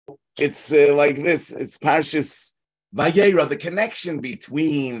it's like this. It's Parshas Vayera. The connection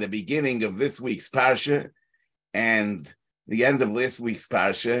between the beginning of this week's Parsha and the end of last week's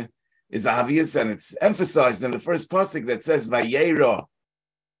Parsha is obvious, and it's emphasized in the first pasuk that says Vayera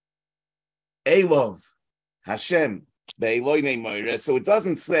Elov Hashem Be'eloinei Moira. So it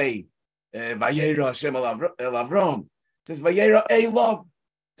doesn't say Vayera Hashem El Avram. It says Vayera Elov.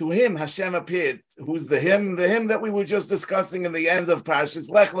 To him, Hashem appeared. Who's the him? The him that we were just discussing in the end of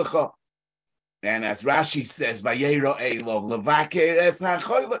Parshas Lech Lecha. And as Rashi says, Vayera Elov Levaker es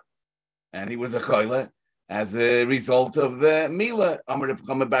hachoyle. And he was a choyle as a result of the Mila. Amar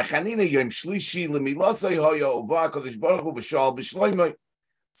B'chama Bar Chanina Yom Shlishi Lemilasei Hoyo Uva Kodesh Baruch Hu B'Shal B'Shloimei.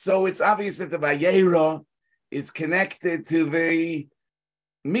 So it's obvious that the Vayera is connected to the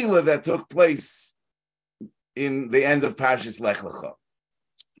Mila that took place in the end of Parshas Lech Lecha.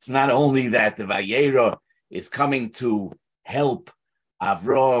 It's not only that the Vayera is coming to help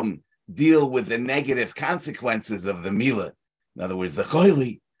Avram deal with the negative consequences of the Mila, in other words, the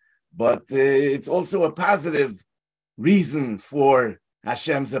Choili, but it's also a positive reason for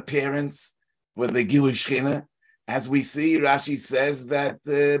Hashem's appearance, for the Gilu Shechina. As we see, Rashi says that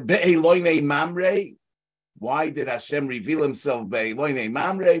Be'eloinei Mamre. Why did Hashem reveal himself Be'eloinei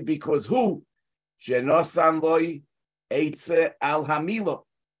Mamre? Because who? Shenosan loi eitze al hamilo.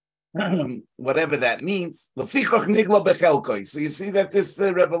 Whatever that means. So you see that this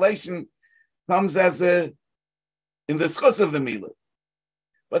revelation comes as in the schus of the Mila.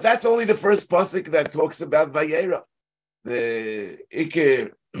 But that's only the first pasuk that talks about Vayera. The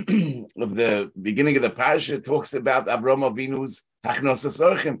Iker of the beginning of the parasha talks about Avraham Avinu's Hachnosas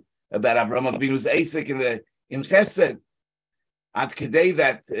Orchim, about Avraham Avinu's Asik in Chesed. At Kedei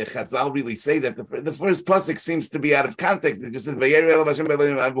that Chazal really say that the first pasuk seems to be out of context. It just says Vayera El Hashem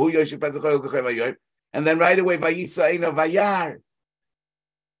Be'elonim, and then right away Vayisa Vayar.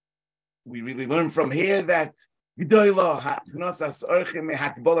 We really learn from here that as if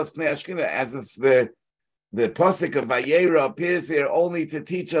the pasuk of Vayera appears here only to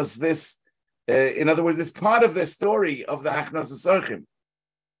teach us this. In other words, it's part of the story of the Hachnosas Orchim,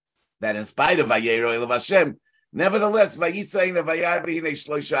 that in spite of Vayera El Hashem, nevertheless, and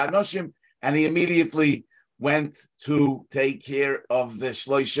he immediately went to take care of the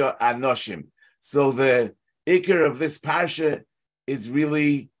Shloisha Anoshim. So the ikar of this parsha is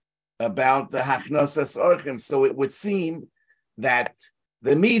really about the Hachnosas Orchim. So it would seem that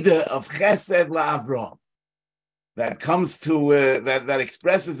the midah of Chesed LaAvram that comes to that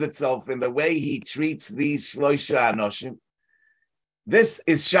expresses itself in the way he treats these Shloisha Anoshim. This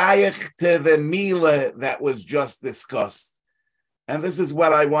is shaykh to the Mila that was just discussed. And this is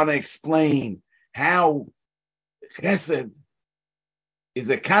what I want to explain, how Chesed is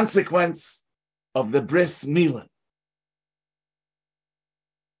a consequence of the Bris Mila.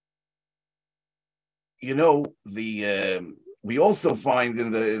 You know, we also find in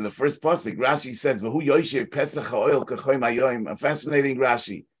the first pasuk, Rashi says, "V'hu Yoshev Pesach ha'oil k'choy ma'yoim." A fascinating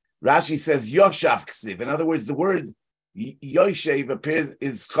Rashi. Rashi says Yoshav Ksiv. In other words, the word Yoshev appears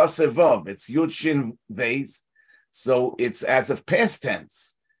is Chasevov. It's Yud Shin Veis, so it's as of past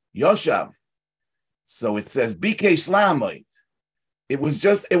tense. Yoshav. So it says Bikesh Lamoid. It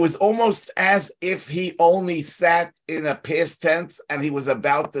was almost as if he only sat in a past tense and he was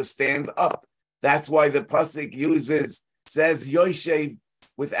about to stand up. That's why the pasuk says Yoshev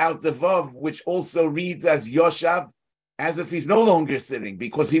without the vav, which also reads as Yoshav, as if he's no longer sitting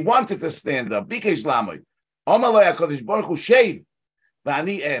because he wanted to stand up. Bikesh Lamoid.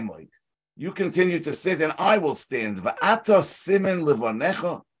 You continue to sit and I will stand. That HaKadosh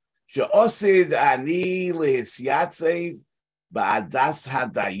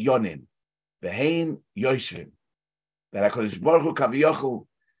Baruch Hu Kaviyachol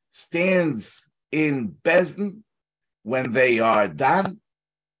stands in Bezdin when they are done.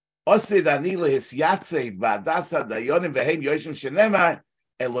 Osid ani lehisyatzev ba'adas hadayonim v'heim yoshim shenemar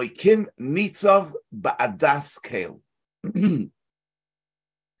Eloikim Nitzav Ba'adas Kale.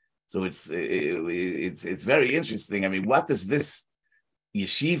 So it's very interesting. I mean, what is this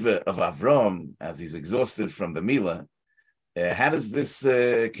yeshiva of Avram as he's exhausted from the Mila? How does this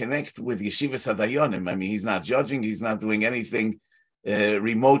connect with yeshiva Sadayonim? I mean, he's not judging. He's not doing anything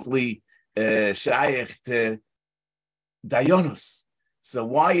remotely shaykh to Dayonos. So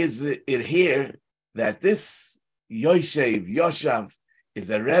why is it here that this Yoshav is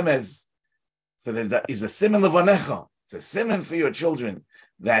a remez is a siman levanecha. It's a siman for your children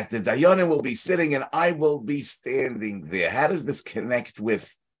that the dayanim will be sitting and I will be standing there. How does this connect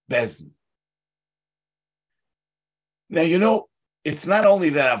with Bezdin? Now, you know, it's not only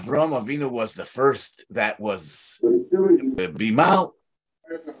that Avraham Avinu was the first that was Bimal.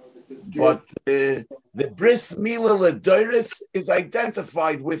 But the bris milah l'doros is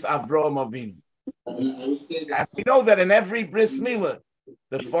identified with Avram Avinu. As we know that in every bris milah,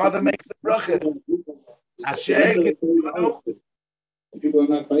 the father makes the bracha. Asher,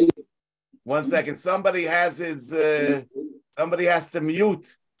 one second. Somebody has to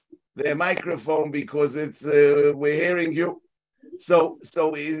mute their microphone because it's we're hearing you. So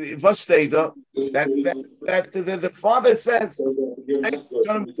was steht da that the father says so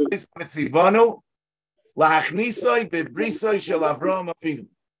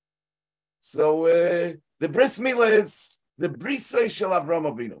the bris milah is the brisoi shel Avram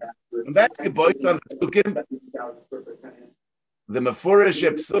Avinu, and that's geboit on the psukim, the mefurish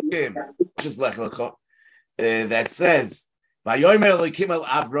psukim, which is lech lecha, that says vayomer Elokim el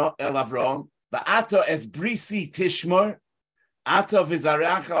Avram va'ato es brisi tishmor ato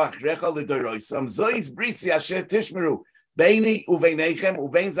v'zarecha achrecha l'doroisam zois brisi asher tishmeru beini uveinechem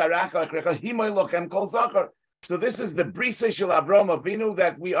uvein zarecha achrecha himoy lochem kol zachar. So this is the brisa shel Avram Avinu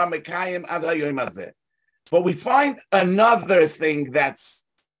that we are mekayim ad hayom hazeh. But we find another thing that's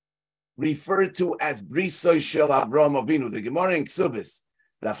referred to as brisa shel Avram Avinu. The Gemara in Ksubis,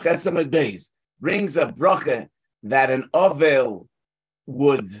 Daf Chesed Beis, brings a bracha that an ovel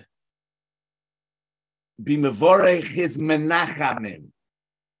would be mevorech his menachamim.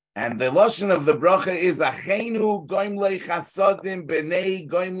 And the lashon of the bracha is achenu goim lechasodim b'nei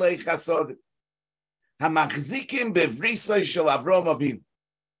goim lechasodim. Hamachzikim bevrisoi shel Avram Avinu.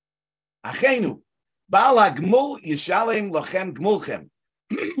 Achenu, Baal hagmul yishalem lochem gmulchem.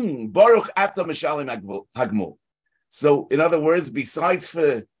 Baruch ato mishalem hagmul. So, in other words, besides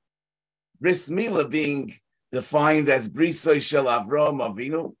for bris milah being defined as brisoi shel Avram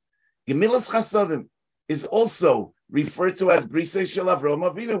Avinu, Gemilas Chasodim is also referred to as brisoi shel Avram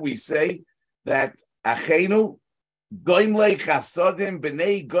Avinu. We say that achenu goim lechasodim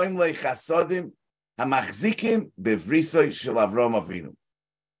b'nei goim lechasodim. Hamachzikim bevrisoi shel Avram Avinu.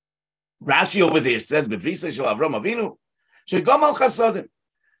 Rashi over there says bevrisoi shel Avram Avinu shegam al chasodim.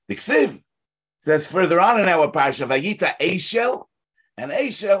 The Ksiv says further on in our parsha Vayita Eishel, and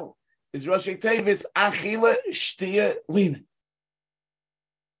Eishel is Roshei Tevis Achila Shtia Lina.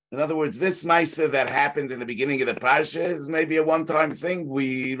 In other words, this Maisa that happened in the beginning of the parsha is maybe a one-time thing.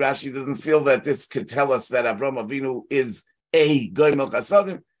 Rashi doesn't feel that this could tell us that Avram Avinu is a goy al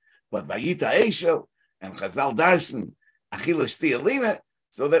chasodim. But Vayita Eishel and Chazal Darson Achila Shtia Lina,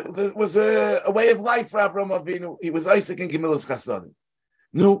 so that was a way of life for Avram Avinu. He was Isaac and Gemilas Chasodim.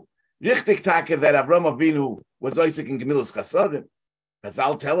 No, richtig take that Avram Avinu was Isaac and Gemilas Chasodim.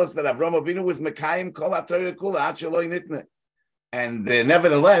 Chazal tell us that Avram Avinu was Mekayim Kol HaTorah Kula Ad Shelo Nitne. And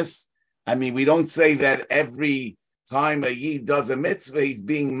nevertheless, I mean, we don't say that every time a Yid does a mitzvah, he's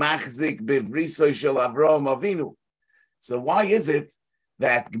being machzik bevrisoi shel Avram Avinu. So why is it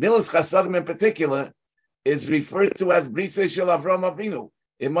that Gemilas Chasodim in particular is referred to as Brisei Shel Avram Avinu?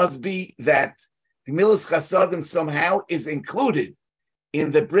 It must be that Gemilas Chasodim somehow is included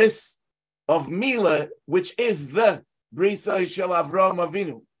in the bris of Milah, which is the Brisei Shel Avram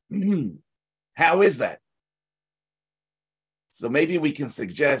Avinu. How is that? So maybe we can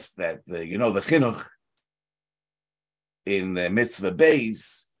suggest that the chinuch in the mitzvah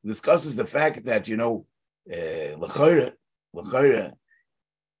base discusses the fact that l'chorah,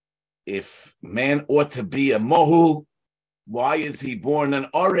 if man ought to be a mohu, why is he born an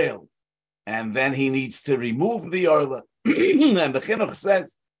orel? And then he needs to remove the orla. And the chinuch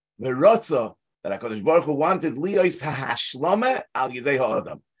says, "V'rotza," that HaKadosh Baruch Hu wanted liyos ha'ashlama al yidei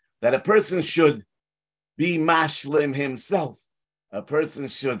ha'adam, that a person should be mashlim himself. A person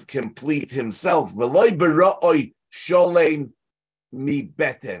should complete himself. V'loi bera'oi sholem mi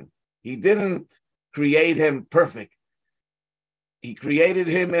beten. He didn't create him perfect. He created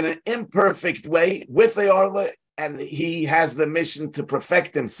him in an imperfect way with the orla, and he has the mission to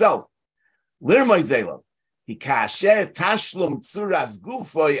perfect himself. Lirmoi zelam. He kasher tashlum tzuras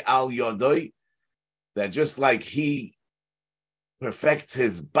gufoi al yodoi, that just like he perfects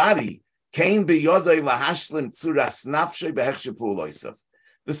his body, kain biyodoi lahashlim tzuras nafshoi behechshe pu'uloisav.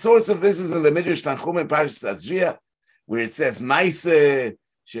 The source of this is in the Midrash Tanchum in Parshas Azriah, where it says, Maise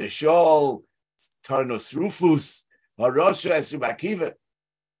sheshol tarnos rufus harosha es Rubakiva.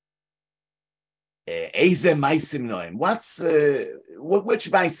 Eze maisim noim. Which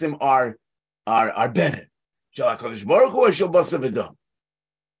maisim are better? Shall HaKadosh Baruch Hu or shall basar v'dam?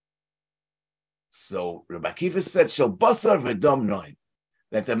 So Rubakiva said, shall basar v'dam noim.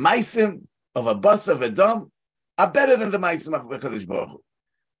 That the maisim of a basar v'dam are better than the maisim of HaKadosh Baruch Hu.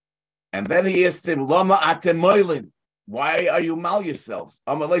 And then he asked him, Lama atem moilin. Why are you mal yourself?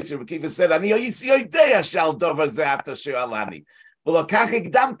 Amalei Rubakiva said, Ani yoyisi yoidei shal dover ze ata she'alani. V'lo kach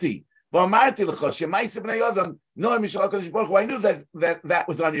igdamti. I knew that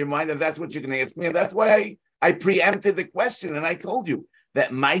was on your mind, and that's what you're going to ask me, and that's why I preempted the question, and I told you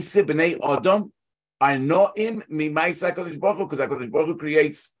that Ma'aseh b'nei Adam are no'im mi Ma'aseh HaKadosh Baruch Hu, because HaKadosh Baruch Hu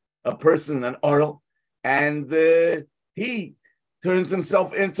creates a person, an oral, and he turns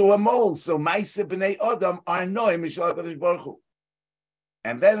himself into a mole. So Ma'aseh b'nei Adam are no'im mishal HaKadosh Baruch Hu.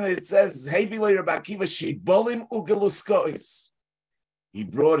 And then it says, Hevi lo Rabbi Akiva shibolim ugeluskois. He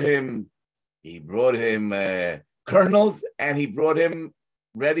brought him kernels, and he brought him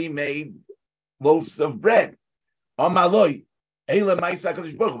ready-made loaves of bread. Amaloi, eila ma'aseh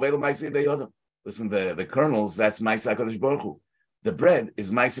HaKadosh Baruch Hu, eila ma'aseh b'nei Adam. Listen, the kernels, that's ma'aseh HaKadosh Baruch Hu. The bread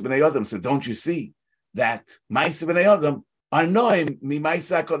is ma'aseh b'nei Adam. So don't you see that ma'aseh b'nei Adam are noim mi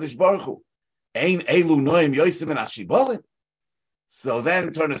ma'aseh HaKadosh Baruch Hu? Ein elu noim yosim en ashibolim. So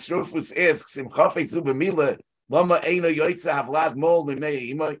then Turnus Rufus asks him, Chafetz b'mila, lama eino yoitza havlad mol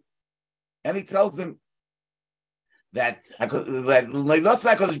mimei imoi. And he tells him that Leilas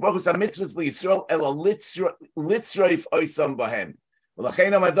HaKadosh Baruch Hu sa mitzvahs liYisrael ela litzroif oisam bahem.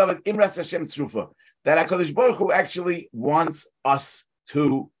 V'lachein amar David imras Hashem tzrufa. That HaKadosh Baruch Hu actually wants us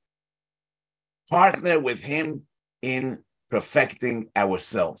to partner with him in perfecting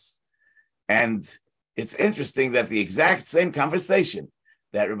ourselves. And it's interesting that the exact same conversation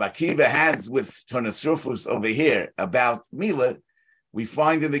that Rabbi Akiva has with Turnus Rufus over here about Mila, we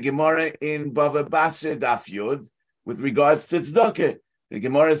find in the Gemara in Bava Basra Daf Yud with regards to tzedakah. The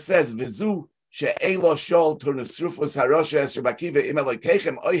Gemara says, "V'zu she'elo shol Turnus Rufus harosha es Rabbi Akiva im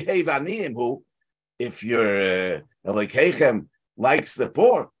elokeichem oihei v'aniyim hu." If your elokeichem likes the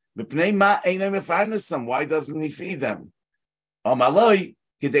poor, mipnei ma einay mefarnesam, why doesn't he feed them? Amaloi.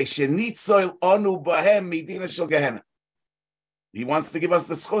 He wants to give us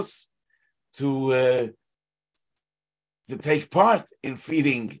the schus to take part in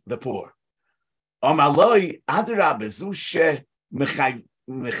feeding the poor.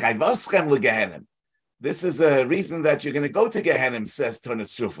 This is a reason that you're going to go to Gehenna, says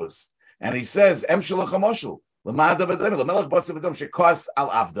Turnus Rufus. And he says,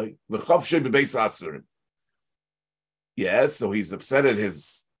 yes, so he's upset at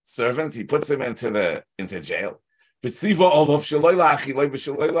his servant. He puts him into jail. And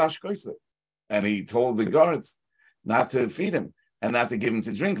he told the guards not to feed him and not to give him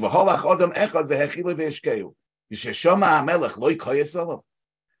to drink.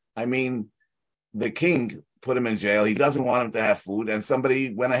 I mean, the king put him in jail. He doesn't want him to have food, and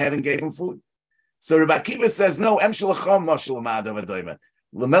somebody went ahead and gave him food. So Rabbi Akiva says, no,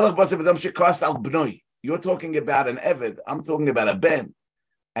 you're talking about an Eved. I'm talking about a Ben.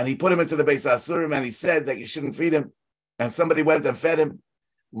 And he put him into the Beis Asurim, and he said that you shouldn't feed him. And somebody went and fed him.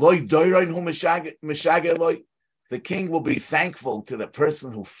 The king will be thankful to the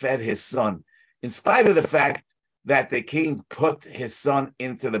person who fed his son, in spite of the fact that the king put his son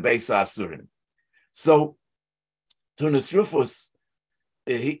into the Beis Asurim. So Turnus Rufus,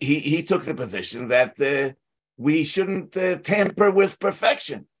 he took the position that we shouldn't tamper with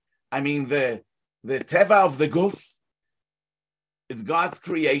perfection. I mean, the teva of the guf, it's God's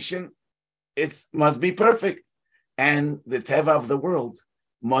creation. It must be perfect. And the teva of the world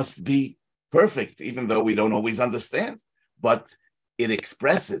must be perfect, even though we don't always understand. But it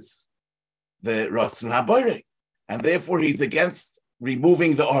expresses the Ratzon HaBorei. And therefore, he's against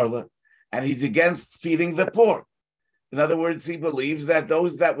removing the Arla, and he's against feeding the poor. In other words, he believes that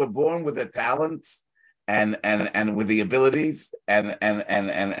those that were born with the talents and with the abilities and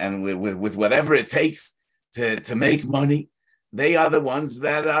with whatever it takes to make money, they are the ones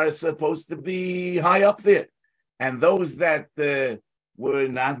that are supposed to be high up there. And those that were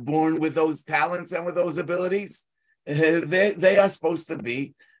not born with those talents and with those abilities, they are supposed to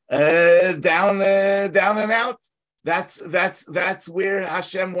be down and out. That's where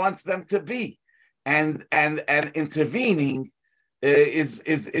Hashem wants them to be, and intervening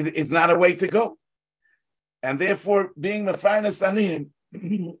is not a way to go. And therefore, being mefarnes aniyim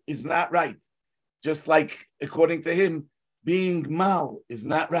is not right. Just like, according to him, being mal is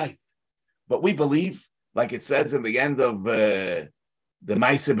not right. But we believe, like it says in the end of the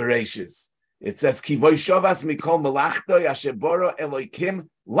Ma'aseh Bereishis, it says, Ki boy shovas mikol malachtoi asher boro Elokim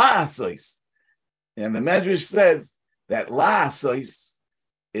la'asois. And the Medrash says that la'asois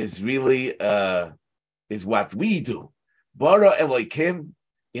is really is what we do. Boro Elokim,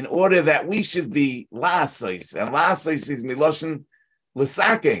 in order that we should be la'asois. And la'asois is miloshen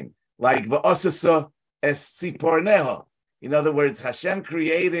l'sakein, like v'osasa es tziporneho. In other words, Hashem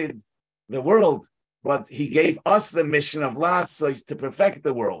created the world, but he gave us the mission of la'asois to perfect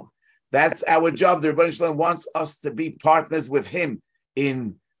the world. That's our job. The Rebbeinu Shalom wants us to be partners with him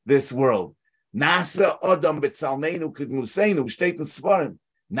in this world. Nasa Adam B'Tzalmeinu K'Dmusenu steht in Svarim.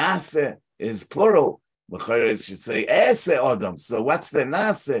 Nasa is plural. It should say Ese Adam. So what's the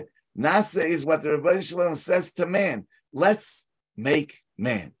Nasa? Nasa is what the Rebbeinu Shalom says to man. Let's make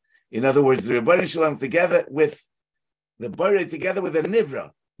man. In other words, the Rebbeinu Shalom together with the Borei, together with the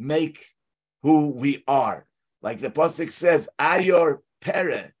Nivra, make who we are. Like the Pasuk says, Ayor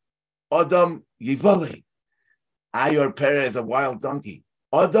Pere, Adam Yivole. Ayor Pere is a wild donkey.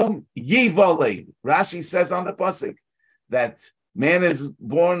 Adam Yivole. Rashi says on the Pasuk that man is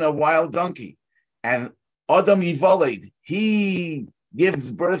born a wild donkey. And Adam Yivole, he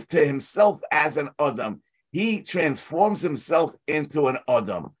gives birth to himself as an Adam. He transforms himself into an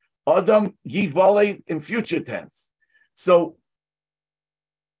Adam. Adam Yivole in future tense. So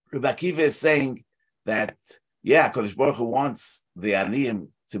Rabbi Akiva is saying that, Kodesh Baruch Hu wants the Aniyim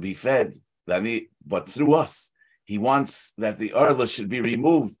to be fed, but through us. He wants that the Arla should be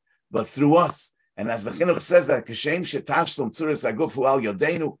removed, but through us. And as the Chinuch says that, Kashem shetashlum tzuris agufu al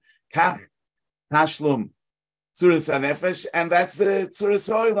yodenu, kach tashlum tzuris hanefesh, and that's the tzuris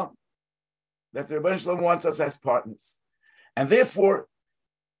oilam. That the Rebbeinu Shalom wants us as partners. And therefore,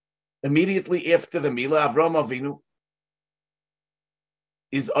 immediately after the Mila, Avram Avinu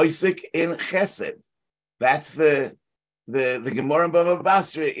is Isaac in Chesed. That's the Gemara in Bava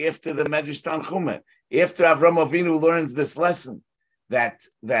Basra after the Medrash Tanchuma. After Avram Avinu learns this lesson, that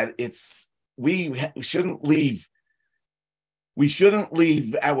we shouldn't leave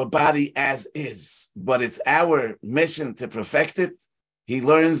our body as is, but it's our mission to perfect it. He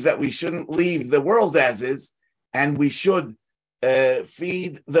learns that we shouldn't leave the world as is, and we should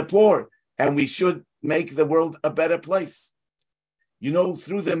feed the poor, and we should make the world a better place. You know,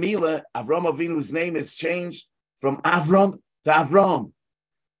 through the Mila, Avram Avinu's name is changed from Avram to Avram.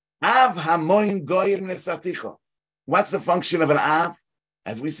 Av hamoin goyim nesaticha. What's the function of an Av?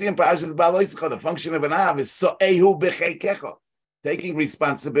 As we see in Parshas Vayera, the function of an Av is so'ehu b'cheikecha, taking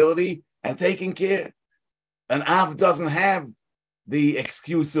responsibility and taking care. An Av doesn't have the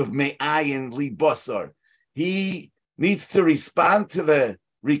excuse of me'ayin li basar. He needs to respond to the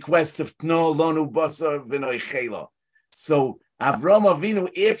request of tno lonu basar v'noichela. So Avram Avinu,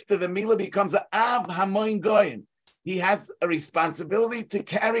 after the Mila, becomes an Av hamoin goyim. He has a responsibility to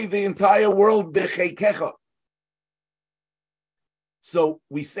carry the entire world b'cheikecha. So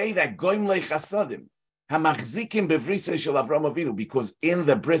we say that goyim lechasadim hamachzikim bevrisa shel Avram Avinu, because in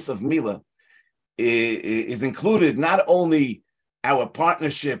the bris of Mila is included not only our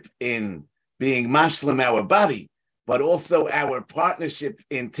partnership in being mashlim our body, but also our partnership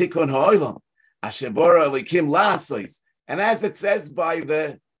in tikkun ha'olam, asher bara elikim la'asos. And as it says by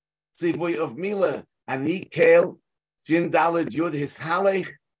the tzivui of Mila, ani kel Jin Daled Yud Hishalech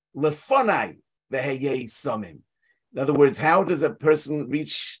Lefonai Veheyei Samim. In other words, how does a person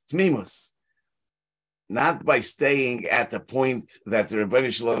reach Tmimus? Not by staying at the point that the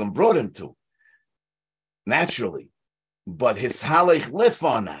Rebbeinu Shalom brought him to, naturally, but Hishalech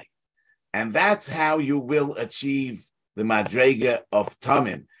Lefonai. And that's how you will achieve the Madrega of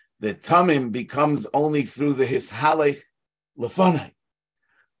Tamim. The Tamim becomes only through the Hishalech Lefonai.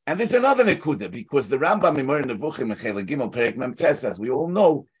 And there's another nekuda, because the Rambam in Moreh Nevuchim Mechela Gimel Perek Mem Tes, as we all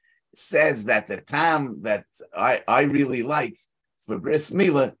know, says that the tam that I really like for bris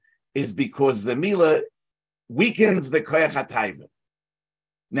Mila is because the Mila weakens the koyach hatayva.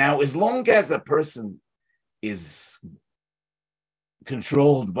 Now, as long as a person is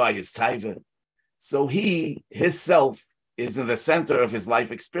controlled by his taiva, so his self is in the center of his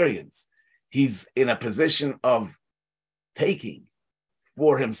life experience. He's in a position of taking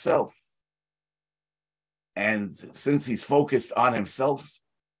for himself. And since he's focused on himself,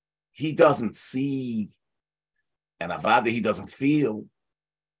 he doesn't see an avada, he doesn't feel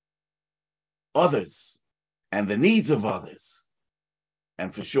others and the needs of others.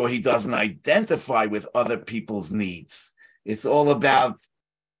 And for sure, he doesn't identify with other people's needs. It's all about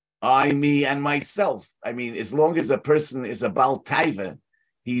I, me, and myself. I mean, as long as a person is a Baal Taiva,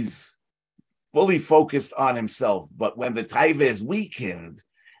 he's fully focused on himself. But when the taiva is weakened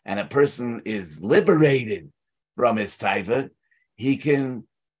and a person is liberated from his taiva, he can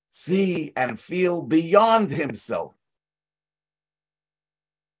see and feel beyond himself.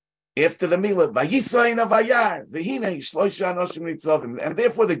 After the Mila, and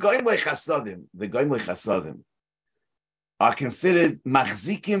therefore the Goyim Lechasadim are considered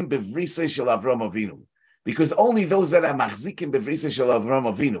machzikim bevrisa shel Avram Avinu, because only those that are machzikim bevrisa shel Avram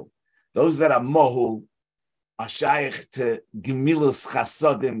Avinu, those that are mohu, are shaykh to gemilus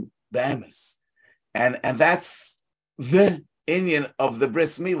chasadim be'emes. And that's the inyan of the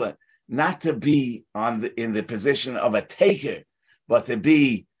bris milah, not to be in the position of a taker, but to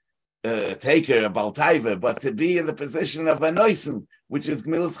be a taker, a baltaiva, but to be in the position of a noisen, which is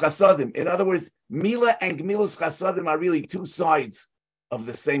gmilas chasadim. In other words, mila and gmilas chasadim are really two sides of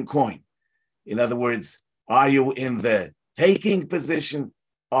the same coin. In other words, are you in the taking position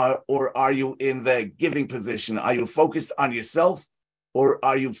or are you in the giving position? Are you focused on yourself or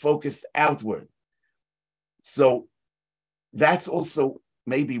are you focused outward? So that's also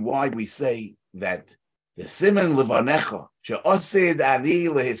maybe why we say that the siman levanecha she'osid ani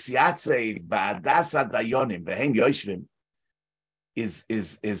lehisyatzev ba'adas dayonim v'hem yoshvim is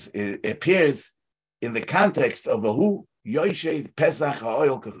appears in the context of a who yoshev pesach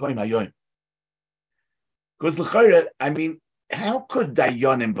ha'oil k'choim hayoim. Because l'chayre, I mean, how could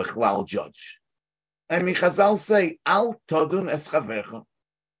dayonim b'chlal judge? I mean, Chazal say al todun es chavercha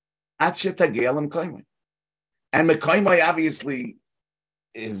ad shetagei l'mkoimai. And Mekoimai obviously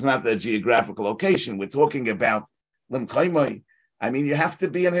is not the geographical location. We're talking about Lemkoimai. I mean, you have to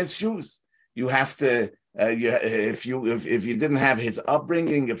be in his shoes. You have to, if you didn't have his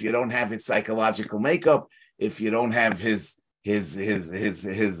upbringing, if you don't have his psychological makeup, if you don't have his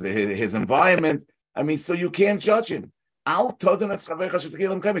environment, I mean, so you can't judge him. So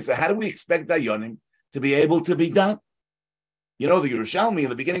how do we expect Dayanim to be able to be done? You know, the Yerushalmi in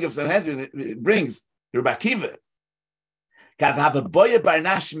the beginning of Sanhedrin, it brings Rabbi Akiva.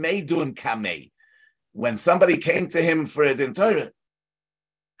 When somebody came to him for a din Torah,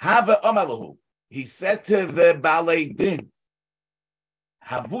 he said to the Balei Din,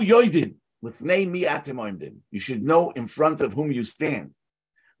 Havu yoidin, lifnei mi atem oimdim. You should know in front of whom you stand.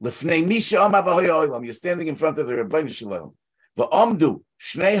 Lifnei mi she'omar v'hoya oilam. You're standing in front of the Rebbeinu Shalom. V'omdu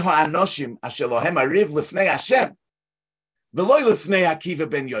shnei ha'anoshim asher lohem ariv lifnei Hashem. V'loi lifnei Akiva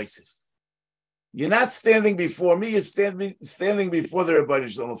ben Yosef. You're not standing before me, you're standing before the Rebbeinu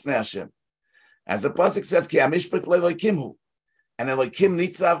Shalom lifnei Hashem. As the pasuk says, Ki hamishpat le'Elohimhu, and Elohim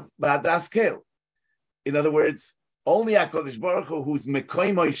nitzav ba'adas kel. In other words, only HaKadosh Baruch Hu, who's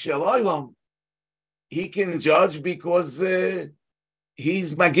mekoimoi shel olam, he can judge because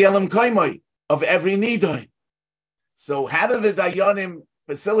he's magelim koimoi of every nidoi. So how do the Dayanim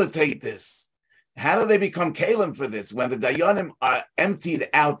facilitate this? How do they become kalim for this? When the Dayanim are emptied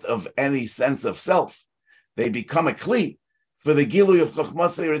out of any sense of self, they become a kli for the gilui of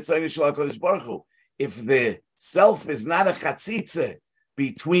Chochmasei Ritzoni Shel HaKadosh Baruch Hu. If the self is not a chatzitze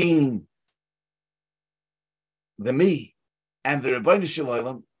between the me and the Rebbeinu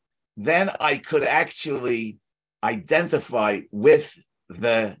Shalom, then I could actually identify with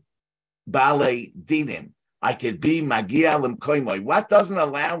the Balei Dinim. I could be Magia L'Mkoimoi. What doesn't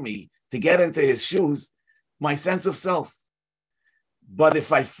allow me to get into his shoes? My sense of self. But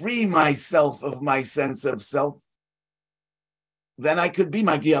if I free myself of my sense of self, then I could be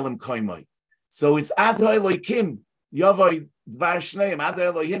Magia L'Mkoimoi. So it's Adoi Elohim, Yovoi Dvar Shneim, Adoi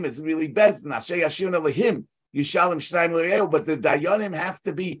Elohim is really best, Nashei Yashun Elohim, Yishalem Shneim L'Reu, but the Dayanim have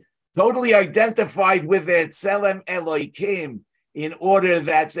to be totally identified with their Tzelem Elohim in order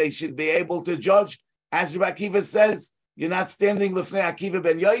that they should be able to judge. As Rabbi Akiva says, you're not standing L'fnei Akiva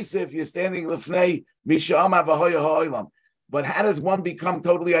ben Yosef, you're standing L'fnei Misha'ama V'hoya Ha'olam. But how does one become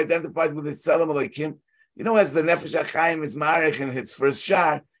totally identified with the Tzelem Elohim? You know, as the Nefesh HaChaim is marich in his first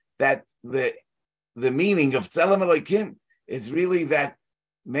shar, that the meaning of Tzelem Elohim is really that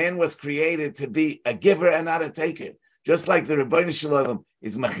man was created to be a giver and not a taker. Just like the Rebbeinu Shalom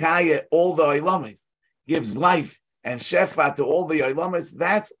is Machaya, all the Olamas, gives life and Shefa to all the Olamas,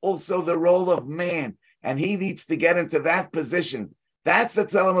 that's also the role of man. And he needs to get into that position. That's the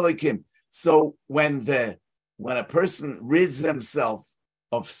Tzelem Elohim. So when a person rids himself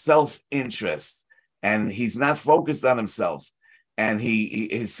of self-interest and he's not focused on himself, and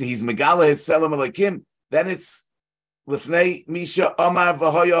he's Megala his Tzelem Elohim, then it's L'fnei Misha Omar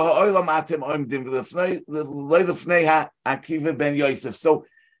V'hoya Ha'olam Atem Oimdim L'fnei Akiva ben Yosef. So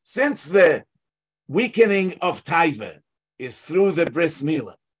since the weakening of Taiva is through the bris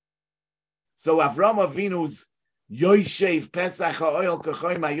milah, so Avram Avinu's Yoshev Pesach Ha'oil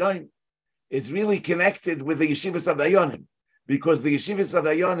K'choim Hayoim is really connected with the Yeshivas Dayanim, because the Yeshivas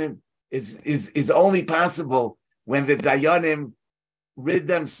Dayanim is only possible when the Dayanim rid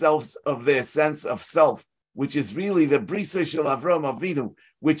themselves of their sense of self, which is really the brisa shel Avram Avinu,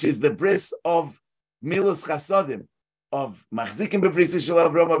 which is the bris of Milos Chasodim, of Machzikim bebrisa shel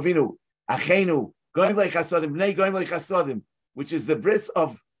Avram Avinu, Achenu, Goim Lei Chasodim, Bnei Goim Lei Chasodim, which is the bris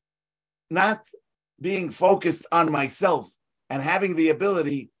of not being focused on myself and having the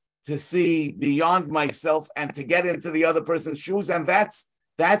ability to see beyond myself and to get into the other person's shoes, and that's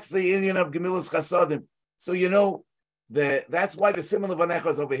the Indian of Gemilas Chasodim. So you know, that's why the Siman Levanecha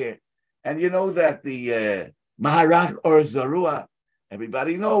is over here. And you know that the Maharach or Zarua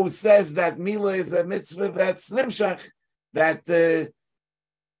Everybody says that Mila is a mitzvah that's nimshach, that the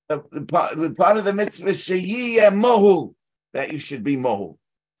part of the mitzvah sheyi mohul, that you should be mohul.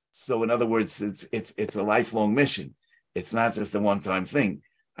 So in other words, it's a lifelong mission. It's not just a one-time thing.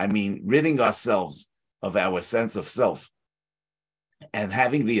 I mean, ridding ourselves of our sense of self and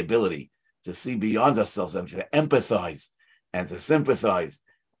having the ability to see beyond ourselves and to empathize and to sympathize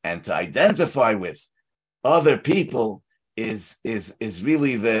and to identify with other people is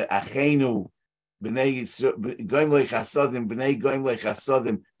really the achenu b'nei goim lechasodim b'nei goim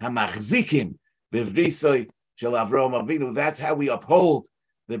lechasodim hamachzikim b'vrisoi shel Avraham Avinu. That's how we uphold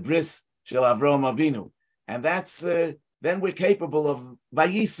the bris shel Avraham Avinu, and that's then we're capable of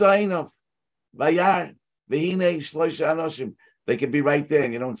vayisainov, vayar, v'hinei shloisha anoshim. They can be right there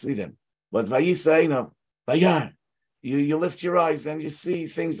and you don't see them, but vayisainov, vayar. You lift your eyes and you see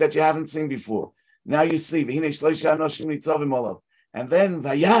things that you haven't seen before. Now you see, and then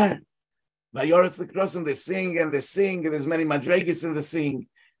Vayar, Vayoretz L'Krosim, they sing, and there's many madregas in the sing,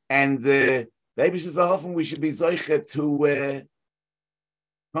 and the Eibush is often we should be zoiche to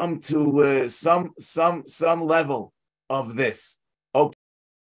come to some level of this.